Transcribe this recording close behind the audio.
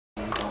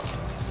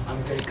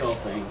I'm good at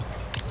golfing.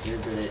 You're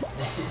good at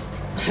this.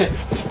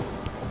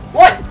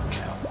 What?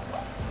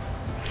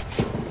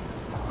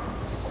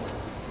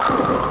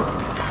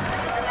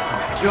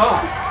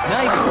 God.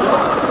 Nice.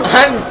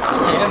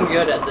 I'm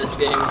good at this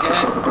game,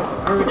 okay?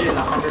 Remember doing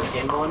the 100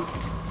 skin one?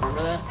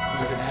 Remember that?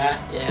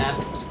 Yeah.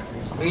 That's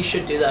crazy. We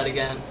should do that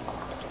again.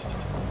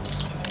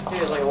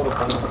 There's like a little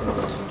bonus in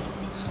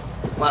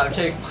it. Wow,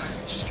 take.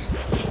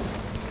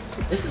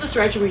 This is the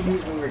strategy we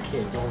used when we were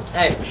kids all the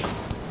time. Hey.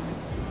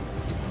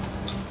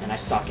 And I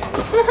suck at it.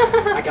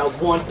 I got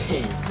one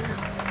pin.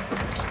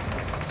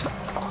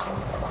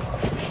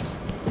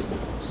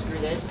 Screw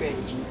that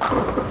strategy.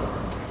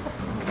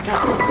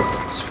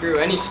 God. Screw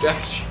any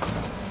stretch.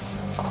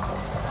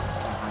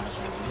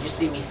 Did you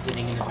see me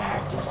sitting in the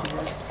back? Did you see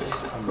that?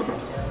 I'm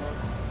nasty out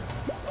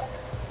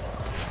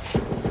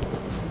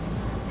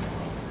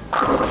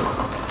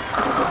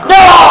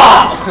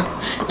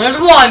No! There's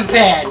one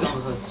pin! It's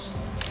almost a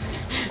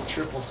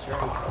triple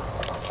strike.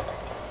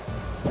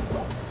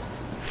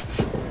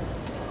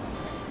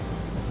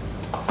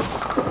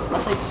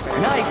 I'll take a spare.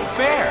 Nice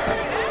spare.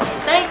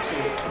 Thank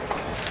you.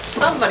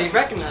 Somebody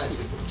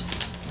recognizes it.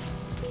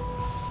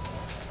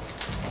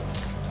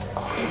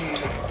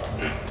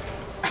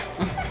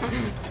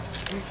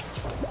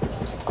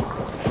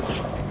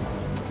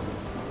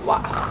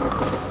 Wow.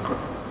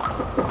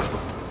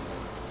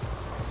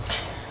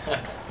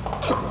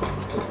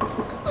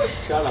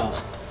 Shut up.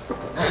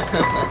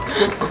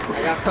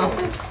 I got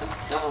fours.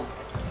 No.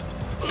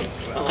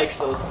 I'm like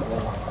so slow.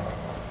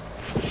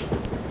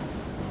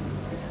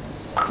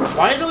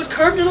 Why is it always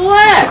curved to the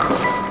left?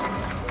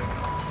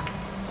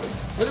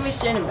 Look at me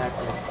standing back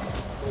there.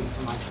 Waiting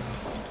for my turn.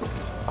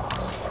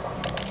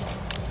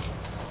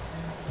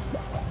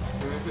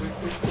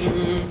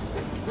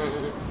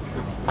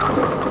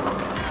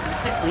 This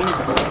is the cleanest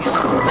bowling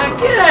alley.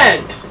 Again!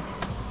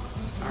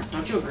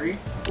 Don't you agree?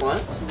 What?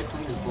 This is the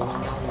cleanest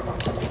bowling alley I've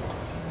ever seen.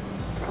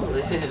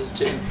 Probably is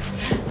too.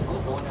 All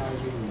the bowling alleys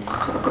are really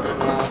nasty.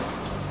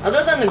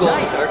 Other than the golden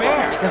Nice dark,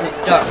 spare. because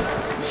it's dark.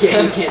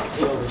 Yeah, you can't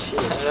see all the shit.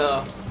 I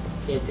know.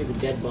 You can't see the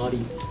dead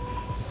bodies.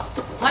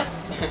 What?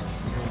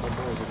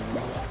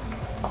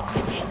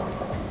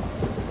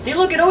 See,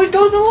 look, it always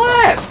goes to the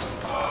left!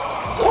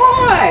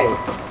 Why?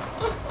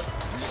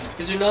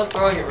 Because you're not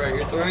throwing it right,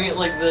 you're throwing it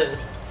like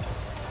this.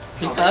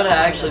 You gotta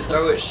actually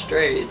throw it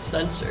straight, it's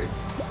censored.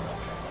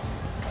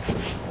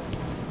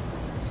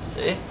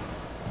 See?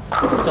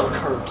 Still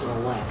curved to the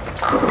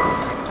left.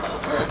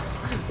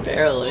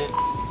 Barely.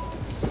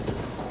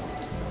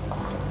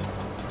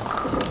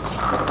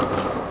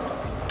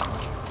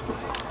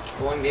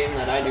 One game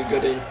that I do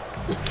good in.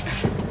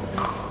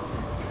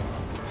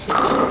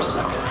 You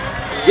suck at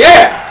it.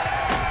 Yeah!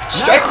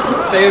 Strikes and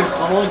spares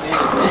the whole game,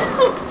 man.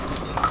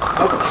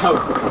 How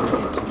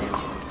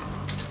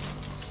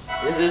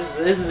This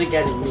is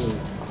again in me.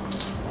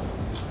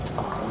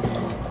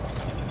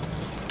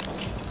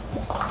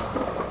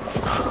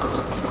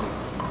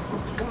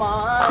 Come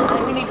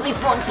on, we need at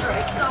least one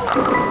strike. No.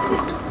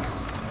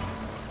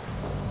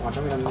 Watch,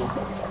 I'm gonna miss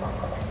it.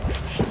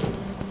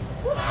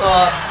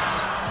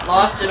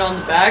 Lost it on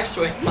the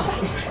backswing.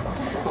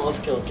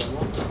 Almost killed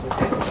someone. That's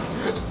okay.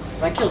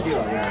 I killed you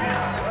already.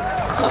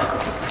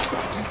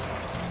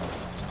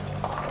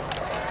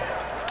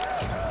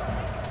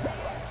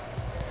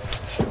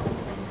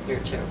 You're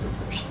a terrible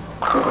person.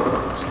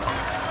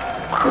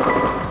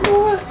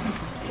 What?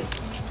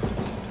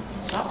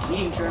 Stop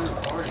eating during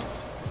recording.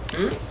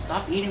 Hmm?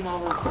 Stop eating while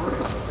we're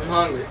recording. I'm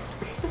hungry.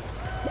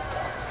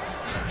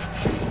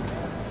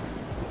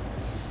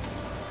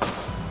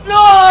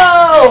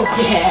 No!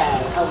 Yeah!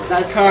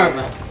 That's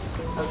Karma.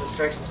 How's the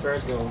strikes and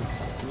spares going? I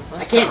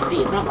That's can't karma.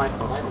 see, it's not my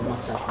fault, I have a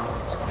mustache.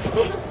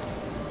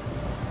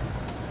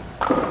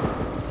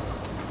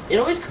 It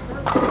always curves.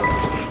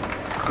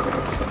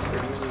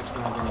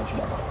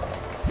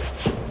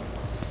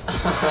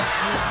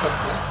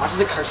 Watch as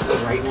it curves to the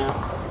right now.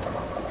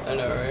 I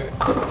know, right?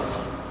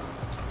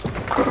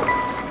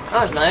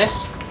 That was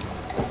nice.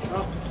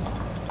 Oh.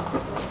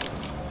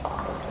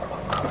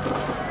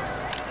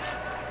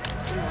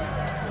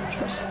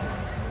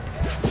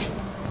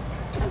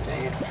 God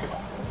dang it.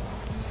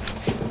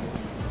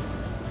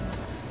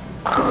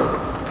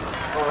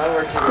 Oh, that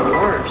worked even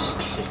worse.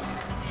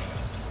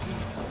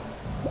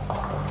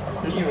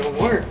 Didn't even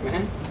work,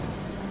 man.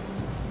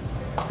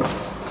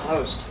 Oh, that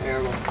was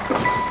terrible.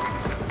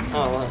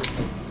 Oh, it was.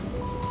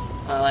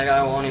 Like,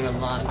 I won't even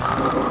lie, man.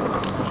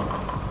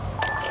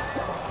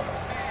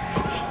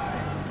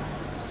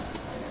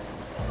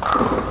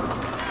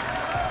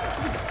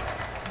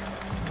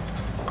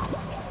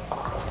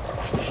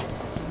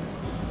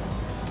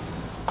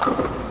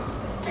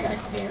 I got a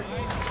spare.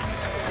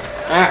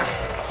 Ah.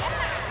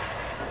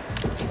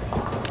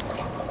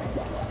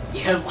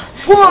 You have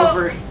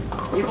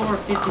over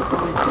 50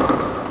 points.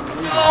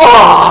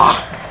 Oh!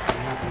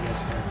 I'm not gonna get a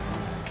spare.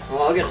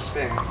 Well, I'll get a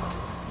spare.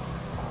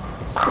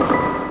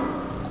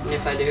 And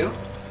if I do,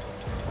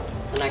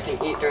 then I can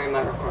eat during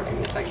my recording.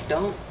 And if I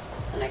don't,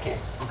 then I can't.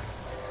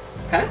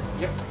 Okay?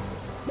 Yep.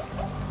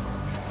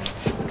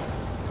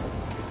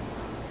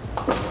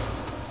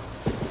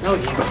 Oh,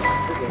 yeah.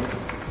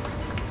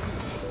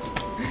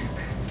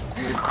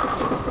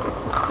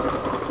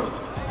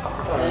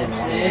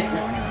 Okay.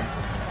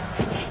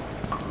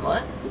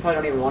 What? You probably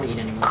don't even want to eat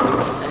anymore.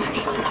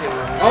 Actually, too.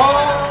 Oh!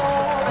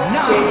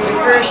 Nice! My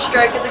first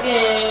strike of the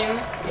game!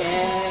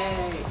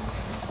 Yay!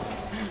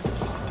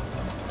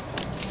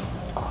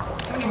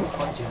 How many more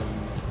points do you have?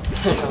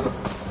 I know.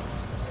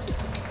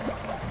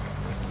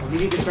 Well,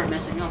 maybe you can start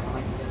messing up. I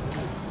might get the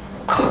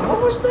lead. What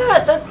was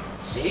that? That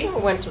See?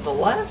 went to the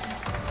left.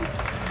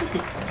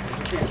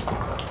 Chance.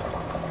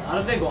 Not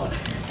a big one.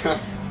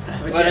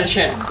 But a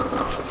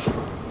chance.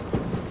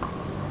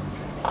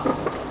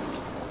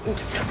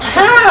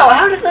 How?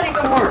 How does that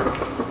even work?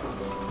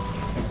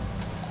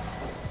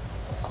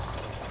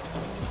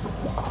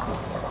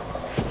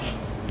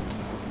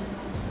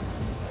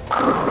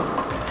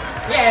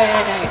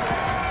 Yay!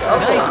 Oh,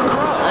 Nice.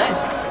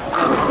 nice.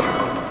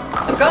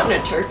 I've gotten a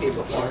turkey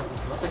before. Yeah.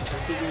 What's a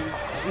turkey game?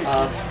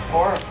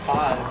 4 or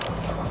 5.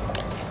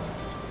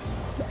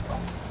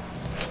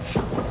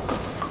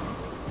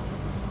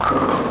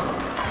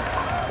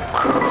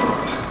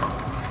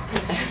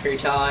 Every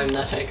time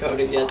that I go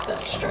to get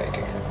that strike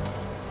again.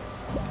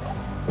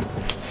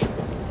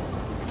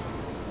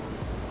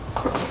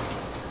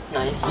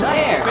 Nice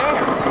spare.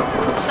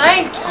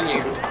 Thank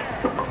you.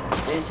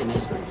 I didn't say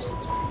nice spare, just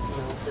said spare.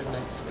 No, I said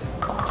nice spare.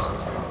 Just said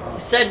spare. You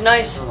said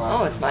nice.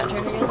 Oh, it's my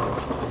turn again?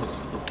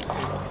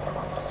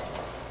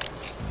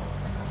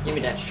 Give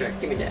me that strike.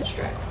 Give me that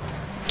strike.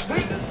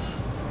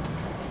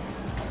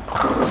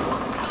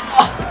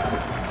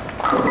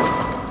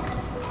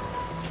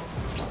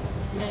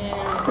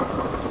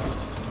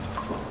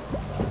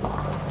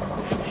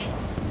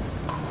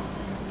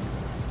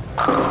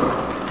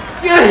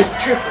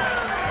 Yes! Triple!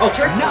 Oh,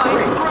 triple!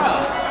 Nice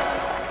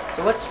throw!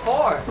 So what's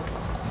 4?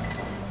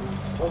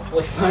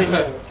 Hopefully find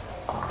out.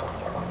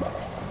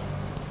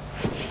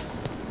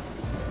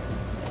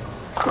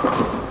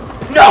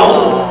 No!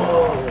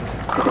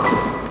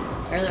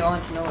 I really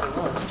wanted to know what it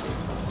was, too.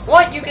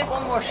 What? You get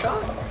one more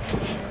shot?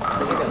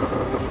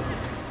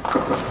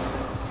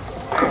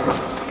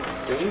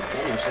 Game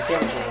finish. Let's see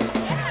how much it was.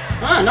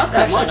 Ah, not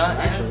that Actually, much, not,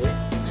 yeah. actually.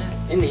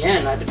 In the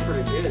end, I did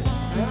pretty good.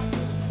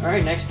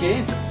 Alright, next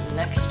game.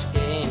 Next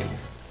game.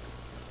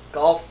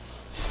 Golf.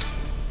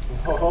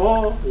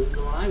 Oh, this is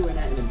the one I win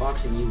at, and in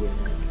boxing you win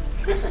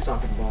at. I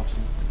suck at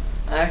boxing.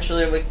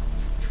 Actually, we...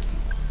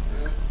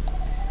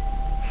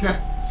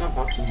 It's not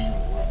boxing you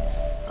win.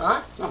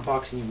 Huh? It's not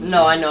boxing you win.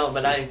 No, I know,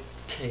 but I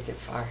take it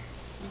far.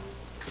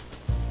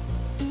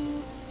 I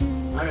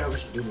don't know if we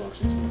should do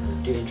boxing. It's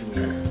gonna do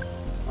intermediate.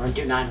 Or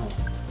do 9-hole.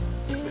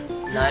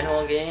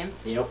 9-hole game?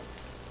 Yep.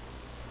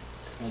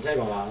 It's gonna take a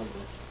while,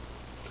 but...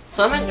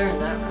 So I meant during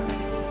that round.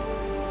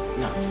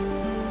 No. I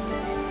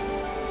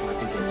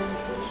think it's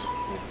first.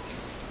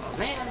 Oh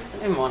man, I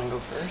didn't want to go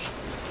first.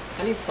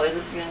 How do you play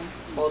this again?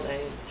 Hold A,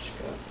 just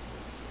go.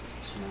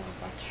 So now we're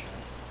back to shot.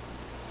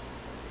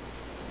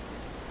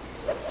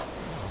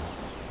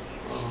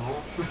 Oh.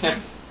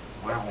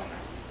 Wow.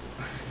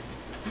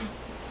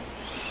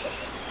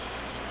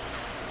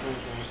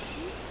 Okay.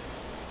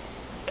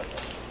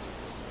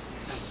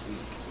 That was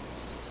weak.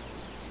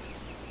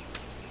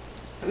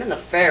 I'm in the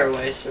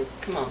fairway, so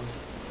come on.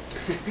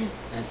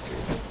 That's true.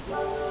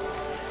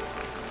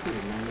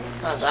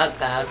 It's not that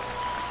bad.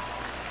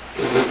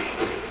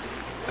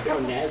 Look how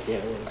nasty I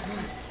was.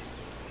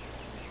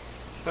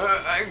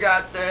 I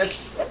got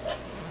this.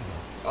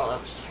 Oh,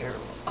 that was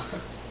terrible.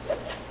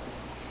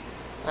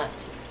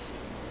 That's nice.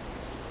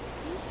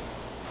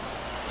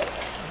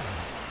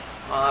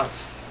 Oh, that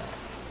was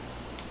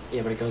bad.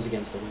 Yeah, but it goes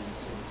against the wind,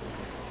 so it's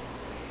okay.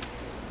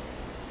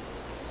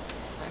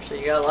 Actually,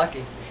 you got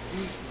lucky.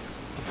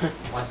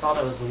 Well, I saw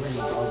that was the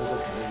wind, so I was like,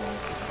 okay, well,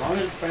 as long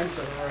as it bends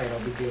to the right, I'll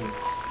be good.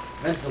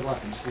 Bends to the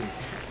left, I'm screwed.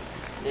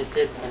 It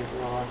did bend to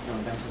the left. No,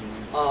 bends to the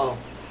right. Oh,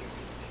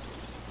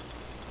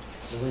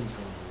 The wind's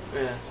going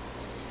right. yeah.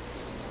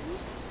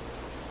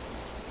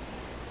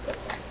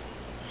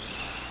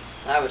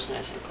 That was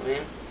nice and clean.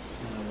 No, it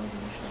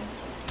wasn't a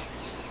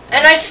shot.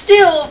 And I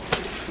still...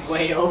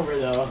 Way over,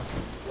 though.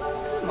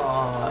 Come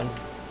on.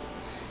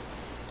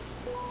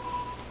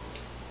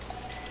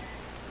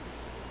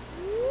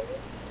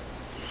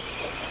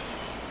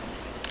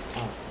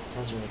 Oh,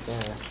 that's right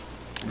there.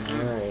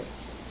 Alright.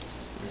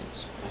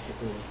 Yes, I hit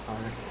really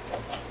hard.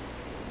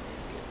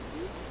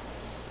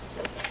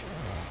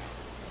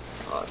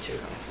 Oh, too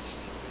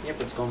high.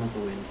 Yep, it's going with the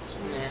wind. So.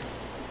 Yeah.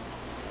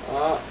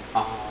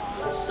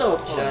 That's so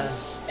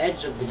close. Just-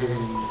 Edge of the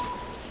green.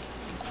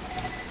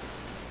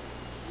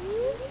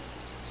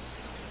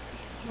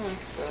 Oh, I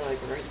could go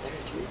like right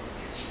there, too.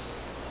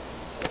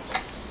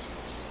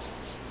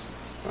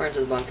 Or into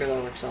the bunker,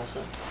 that works also.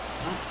 Oh,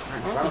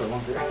 right in front of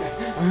the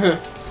bunker.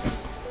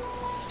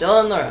 Still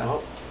on the road.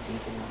 Oh,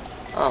 anything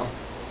else? Oh.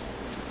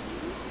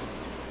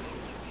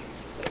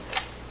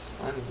 It's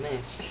fine with me.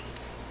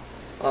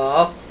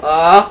 Oh.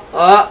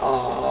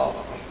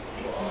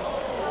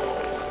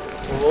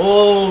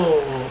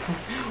 Whoa.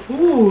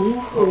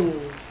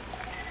 Ooh.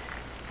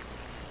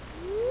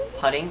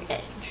 Putting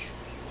edge.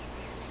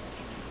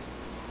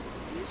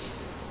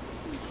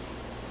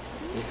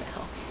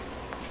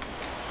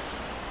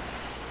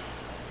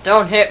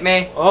 Don't hit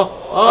me. Oh!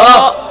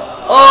 Oh!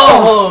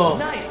 Oh!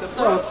 Nice! That's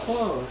so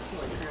close.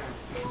 Holy crap.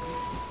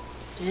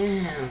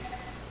 Damn.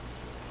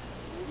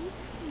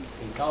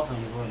 See, golf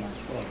only were my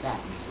skill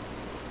attack me.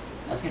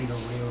 That's gonna go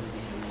way over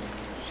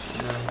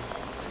the head.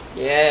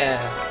 Yeah.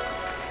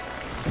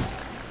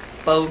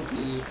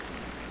 Bogey.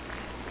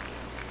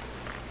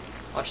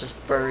 Watch this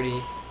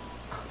birdie.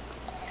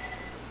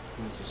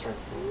 Let's just start.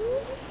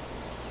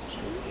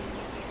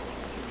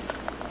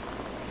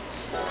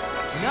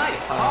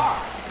 Nice par.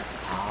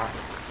 Par.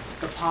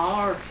 The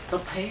par. The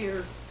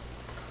pair.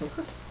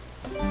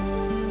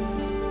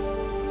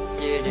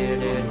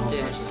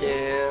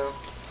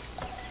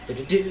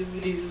 Do.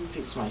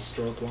 It's my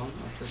stroke one,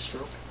 my first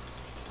stroke.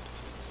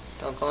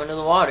 Don't go into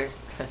the water.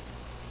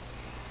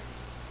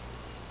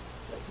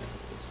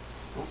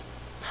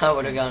 I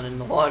would have gone in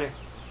the water.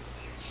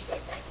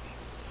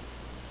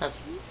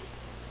 That's easy.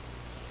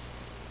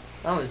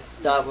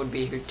 That would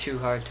be too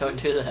hard.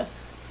 Don't do that.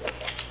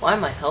 Why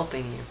am I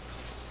helping you?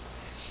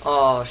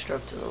 Oh,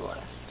 stroke to the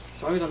left.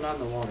 As long as I'm not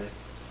in the water.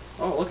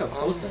 Oh, look how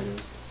close that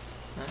is.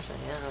 Actually,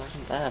 yeah, that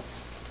wasn't bad.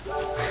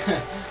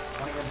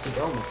 20 runs to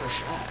go in the first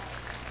shot.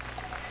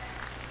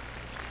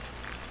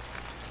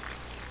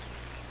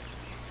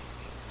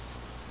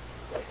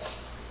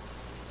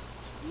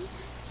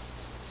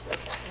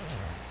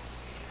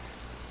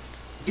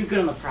 Do good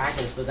on the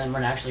practice, but then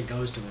when it actually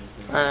goes to it,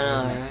 I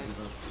know, messes right?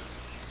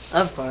 it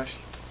up. Of course.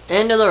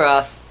 Into the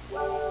rough. I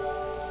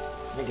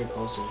think you're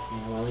closer.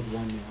 Yeah, well, I like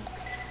one now.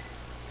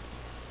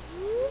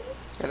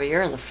 Yeah, but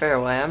you're in the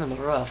fairway. I'm in the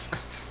rough.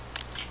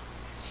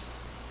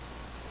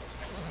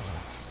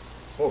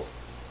 Oh.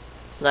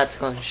 That's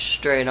going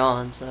straight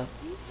on, so.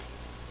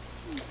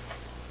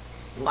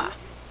 Wow.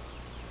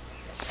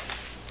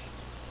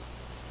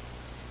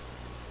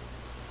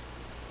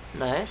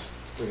 Nice.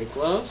 Pretty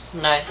close.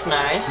 Nice.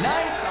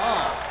 Nice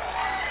on.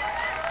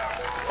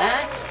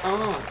 That's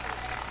on.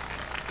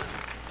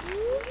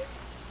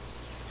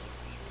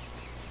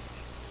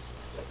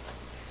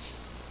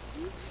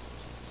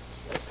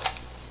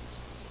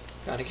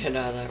 Gotta get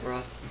out of that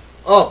rough.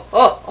 Oh!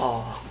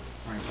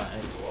 Alright,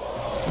 bye.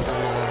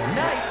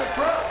 Nice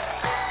approach.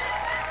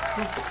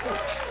 Nice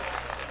approach.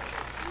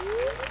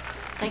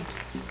 Thank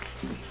you.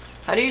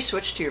 How do you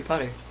switch to your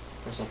putter?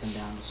 Press up and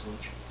down to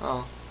switch.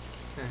 Oh.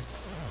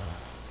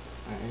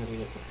 Alright, I gotta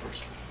get the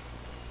first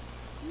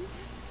one.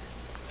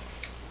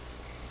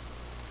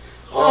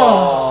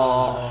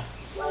 Oh!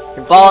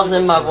 Your ball's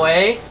in my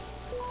way.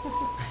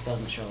 It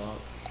doesn't show up.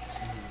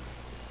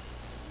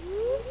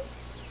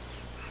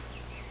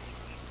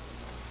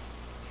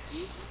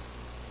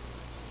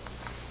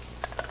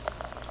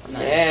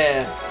 Nice.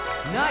 Yeah.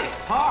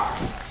 Nice par.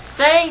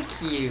 Thank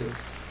you.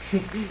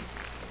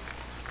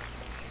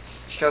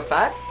 Stroke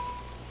 5?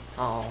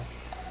 Oh.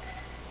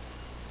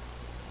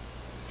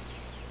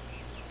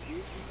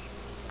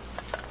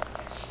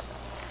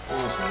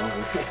 Almost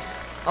over.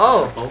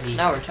 Oh, Bogey.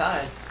 now we're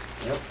tied.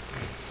 Yep.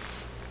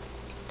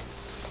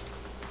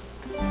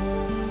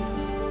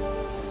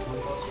 This one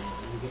goes in.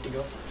 You get to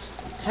go first.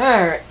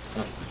 Alright.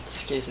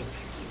 Excuse me.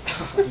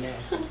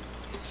 Nasty.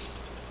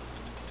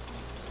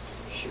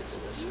 Shoot for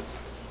this one.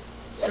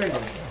 Straight in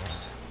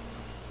first.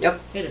 Yep.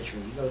 Hit a tree.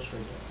 You go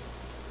straight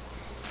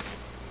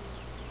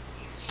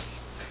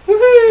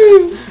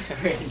Woohoo!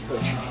 there. Right into a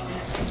tree.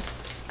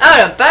 Out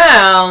of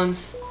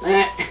bounds!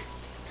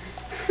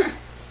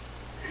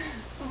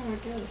 Oh my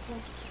god, that's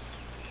awesome.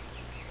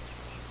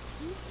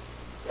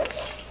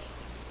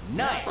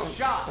 Nice Oh,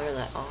 shot. clear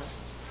that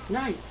awesome.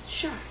 Nice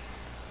shot.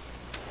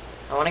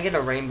 I want to get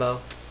a rainbow.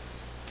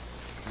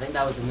 I think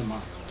that was in the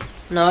Mario.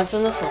 No, it's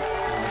in this one. No,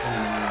 it's in the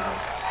Mario.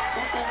 It's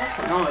also in this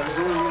one. No, it was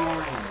only in the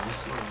Mario. I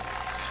swear.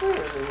 I swear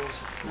it was in this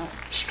one. No.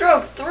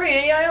 Stroke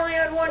 3, I only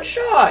had one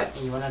shot!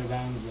 And you went out of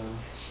bounds though.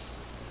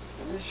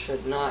 This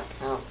should not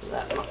count for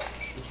that much.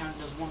 You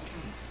counted as one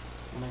turn.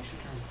 One extra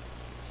turn.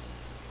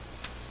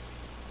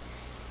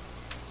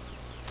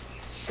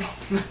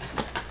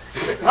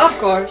 Of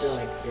course. You're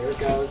like, here it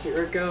goes,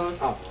 here it goes.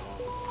 Oh.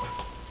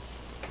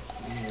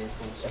 Here it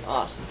goes.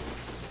 Awesome.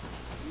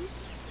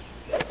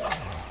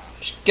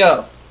 Just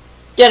go.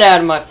 Get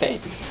out of my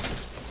face.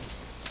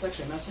 It's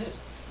actually a nice hit.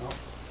 Oh.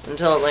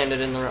 Until it landed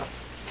in the rough.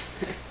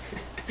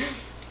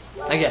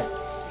 Again.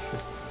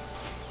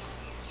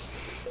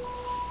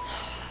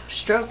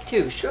 Stroke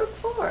 2, stroke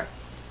 4.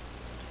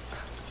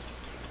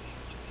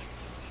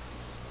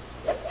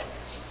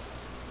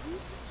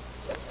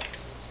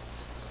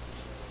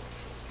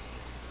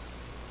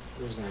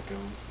 Where's that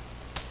going?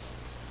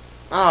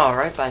 Oh,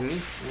 right by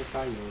me. Right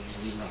by yours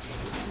in the rough.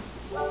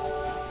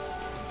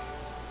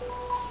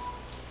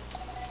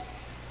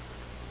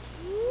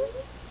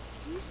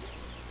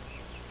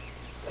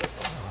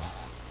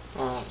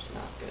 Oh, that was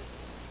not good.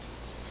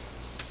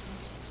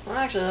 Well,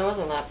 actually, that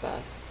wasn't that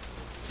bad.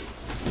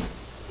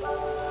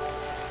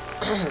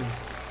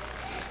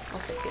 I'll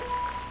take it.